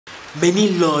Many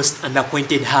lost and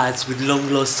acquainted hearts with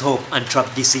long lost hope and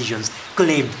trapped decisions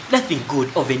claimed nothing good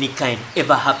of any kind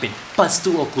ever happened past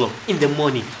 2 o'clock in the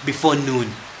morning before noon.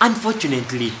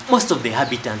 Unfortunately, most of the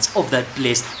inhabitants of that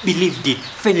place believed it,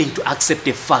 failing to accept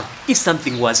a fact. If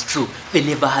something was true, they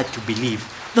never had to believe.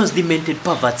 Those demented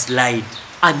perverts lied.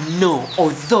 And no,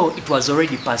 although it was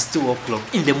already past 2 o'clock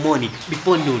in the morning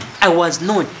before noon, I was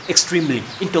not extremely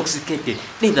intoxicated,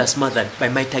 neither smothered by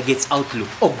my target's outlook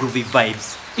or groovy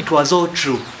vibes. It was all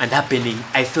true and happening.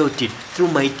 I felt it through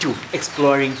my two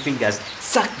exploring fingers,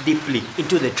 sucked deeply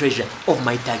into the treasure of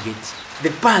my target.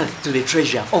 The path to the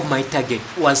treasure of my target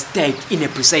was tight in a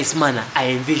precise manner.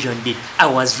 I envisioned it.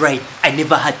 I was right. I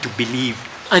never had to believe.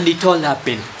 And it all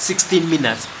happened 16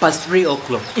 minutes past 3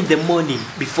 o'clock in the morning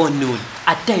before noon.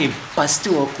 At time past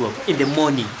 2 o'clock in the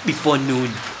morning before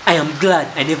noon. I am glad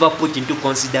I never put into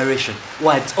consideration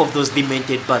words of those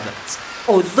demented perverts.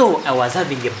 Although I was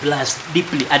having a blast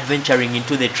deeply adventuring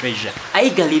into the treasure, I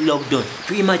eagerly logged on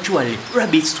to immaturely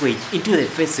rub it straight into the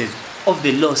faces of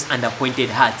the lost and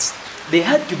acquainted hearts. They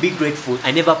had to be grateful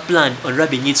I never planned on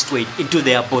rubbing it straight into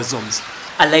their bosoms.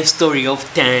 A life story of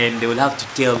 10 they will have to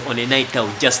tell on a night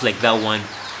out just like that one.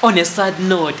 On a sad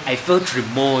note, I felt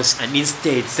remorse and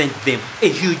instead sent them a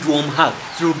huge warm hug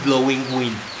through blowing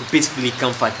wind to peacefully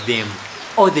comfort them.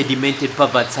 All the demented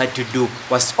perverts had to do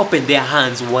was open their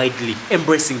hands widely,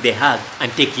 embracing the hug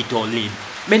and take it all in.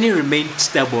 Many remained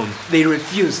stubborn. They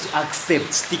refused to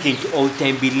accept sticking to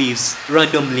old-time beliefs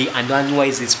randomly and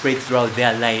unwisely spread throughout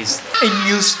their lives. A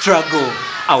new struggle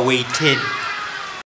awaited.